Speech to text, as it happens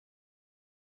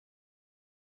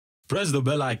Press the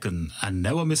bell icon and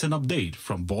never miss an update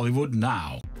from Bollywood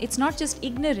now. It's not just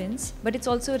ignorance, but it's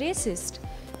also racist.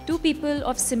 Two people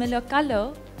of similar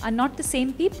color are not the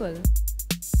same people.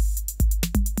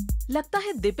 लगता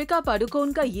है दीपिका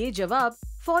पादुकोण का ये जवाब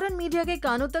foreign media के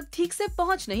कानों तक ठीक से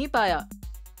पहुंच नहीं पाया।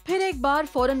 फिर एक बार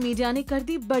फॉरेन मीडिया ने कर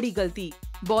दी बड़ी गलती।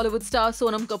 बॉलीवुड स्टार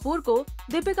सोनम कपूर को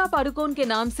दीपिका पादुकोण के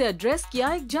नाम से एड्रेस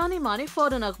किया एक जाने माने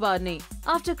फॉरेन अखबार ने।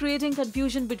 After creating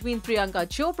confusion between Priyanka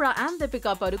Chopra and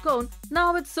Deepika Padukone,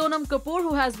 now it's Sonam Kapoor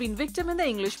who has been victim in the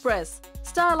English press.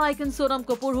 Star icon Sonam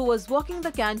Kapoor, who was walking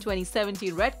the Cannes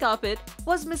 2017 red carpet,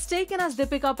 was mistaken as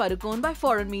Deepika Padukone by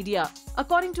foreign media.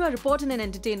 According to a report in an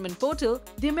entertainment portal,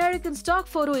 the American stock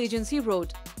photo agency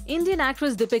wrote, Indian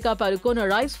actress Deepika Padukone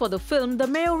arrives for the film The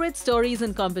Mayorite Stories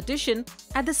in competition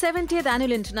at the 70th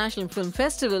Annual International Film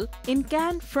Festival in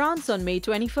Cannes, France on May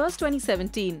 21,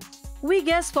 2017. We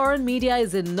guess foreign media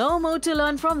is in no mood to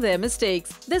learn from their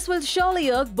mistakes. This will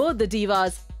surely irk both the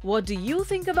divas. What do you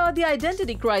think about the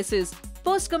identity crisis?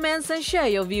 Post comments and share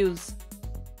your views.